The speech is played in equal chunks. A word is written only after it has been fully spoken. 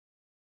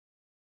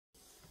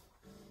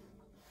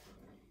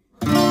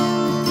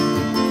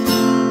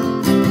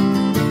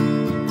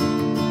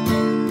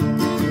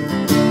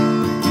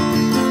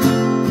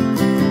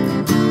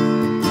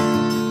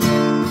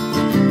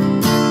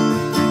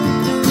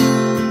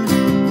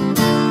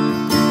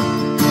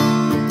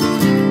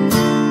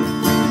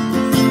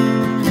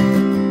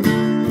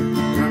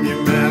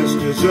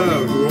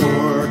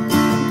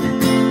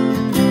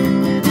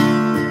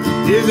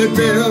You that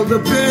build the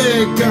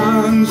big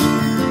guns,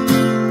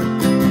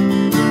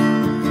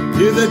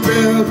 you that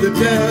build the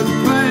death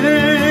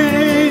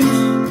planes,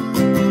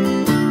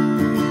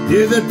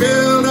 you that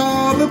build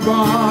all the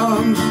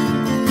bombs,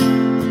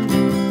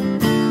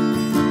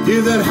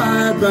 you that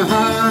hide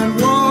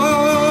behind walls,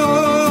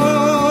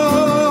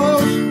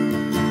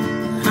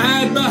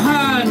 hide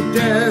behind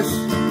desks.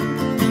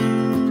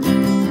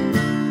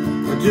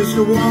 I just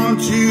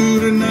want you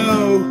to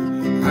know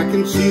I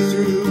can see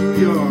through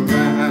your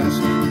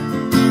mask.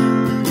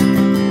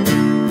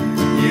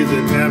 You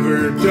that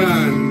never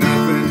done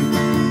nothing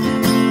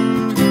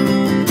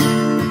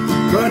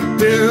but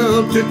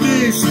build to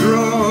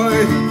destroy.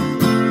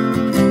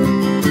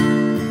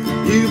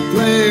 You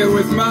play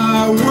with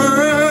my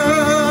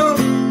world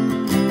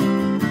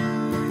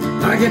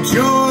like it's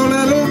your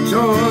little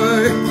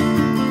toy.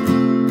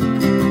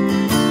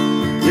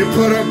 You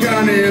put a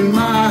gun in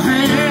my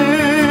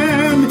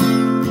hand,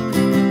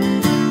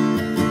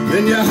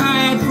 then you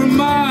hide from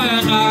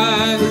my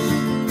eyes.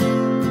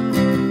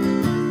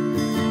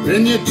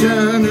 Then you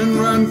turn and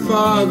run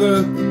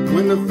farther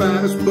when the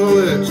fast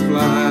bullets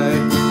fly.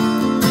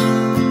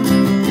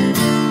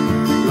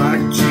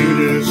 Like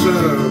Judas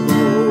of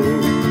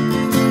old,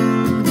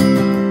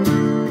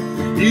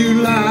 you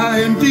lie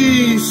and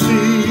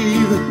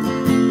deceive.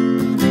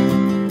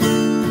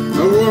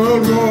 A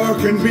world war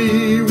can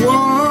be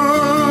won,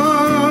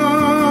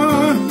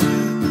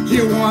 but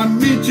you want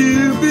me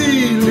to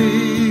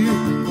believe.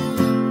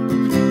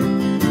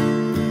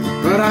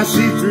 But I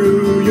see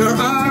through your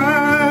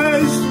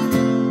eyes,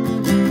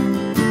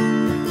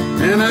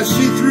 and I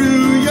see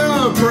through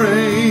your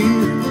brain,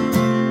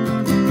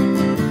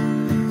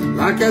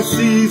 like I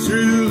see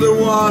through the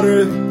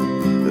water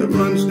that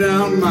runs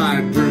down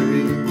my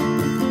drain.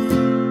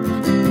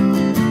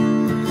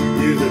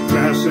 You that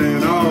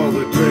fasten all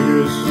the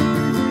triggers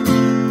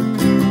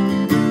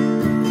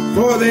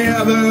for the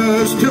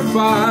others to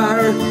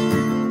fire,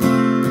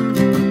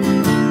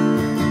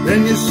 then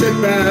you sit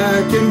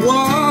back and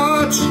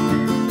watch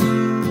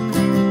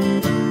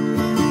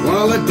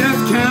while the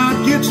death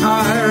count gets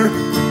higher.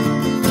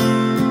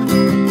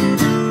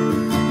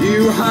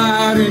 You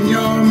hide in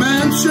your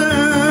mansion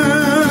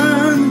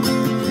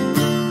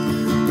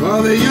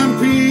while the young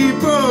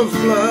people's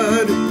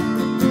blood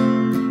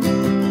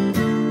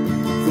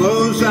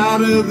flows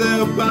out of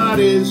their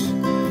bodies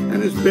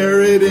and is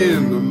buried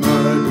in the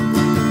mud.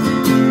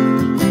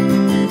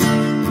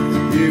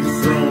 You've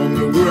thrown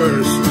the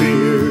worst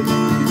fear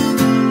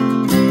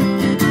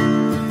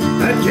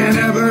that can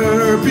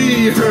ever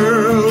be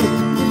hurled,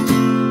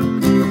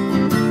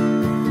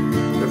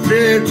 the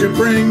fear to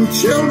bring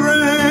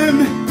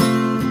children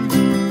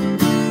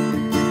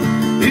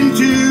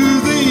into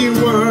the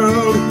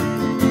world,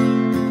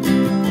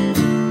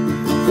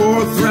 for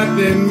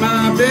threatening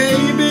my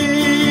baby,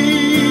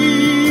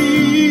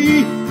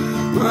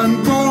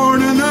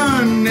 unborn and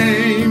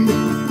unnamed.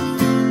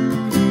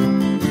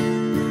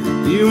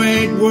 You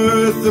ain't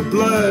worth the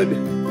blood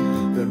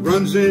that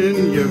runs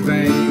in your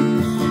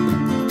veins.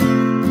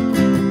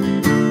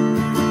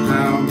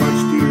 How much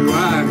do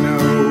I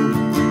know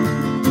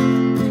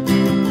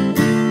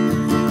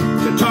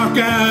to talk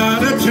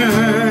out of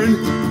turn?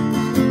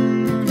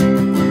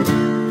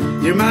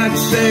 You might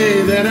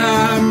say that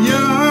I'm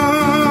young,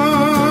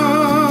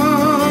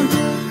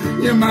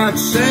 you might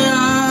say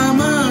I'm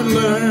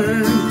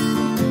unlearned,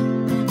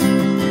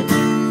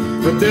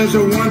 but there's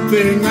a one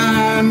thing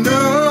I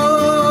know,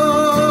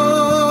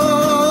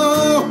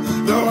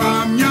 though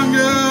I'm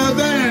younger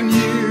than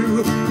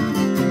you,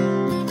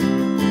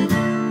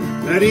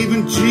 that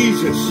even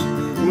Jesus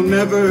will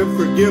never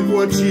forgive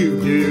what you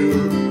do.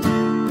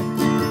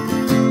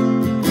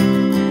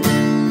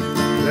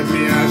 Let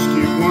me ask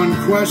you one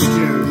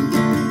question.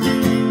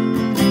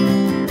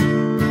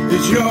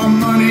 Is your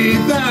money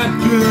that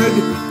good?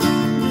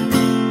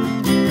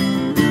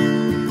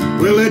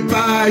 Will it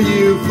buy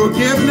you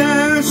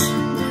forgiveness?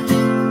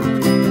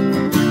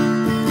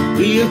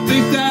 Do you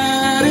think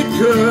that it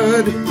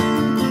could?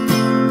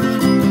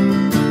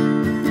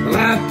 Well,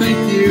 I think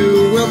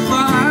you will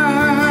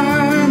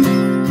find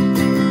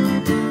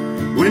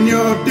when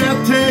your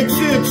death takes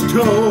its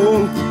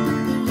toll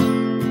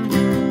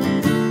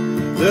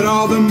that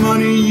all the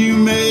money you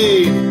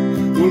made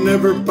will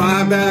never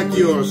buy back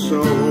your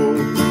soul.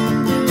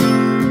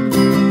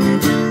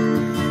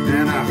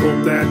 And I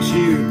hope that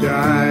you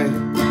die,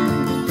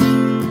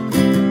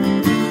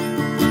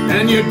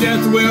 and your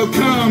death will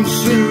come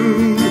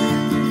soon.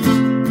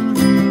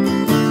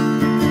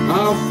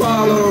 I'll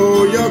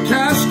follow your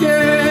casket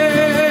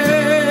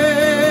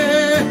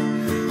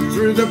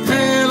through the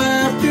pale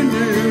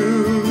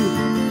afternoon,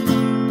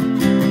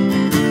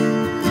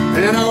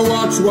 and I'll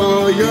watch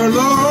while you're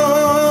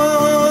lowered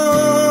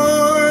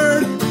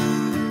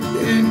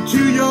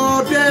into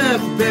your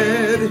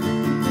deathbed,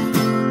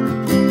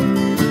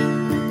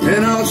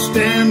 and I'll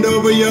stand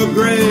over your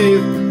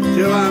grave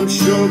till I'm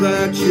sure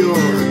that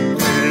you're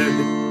dead.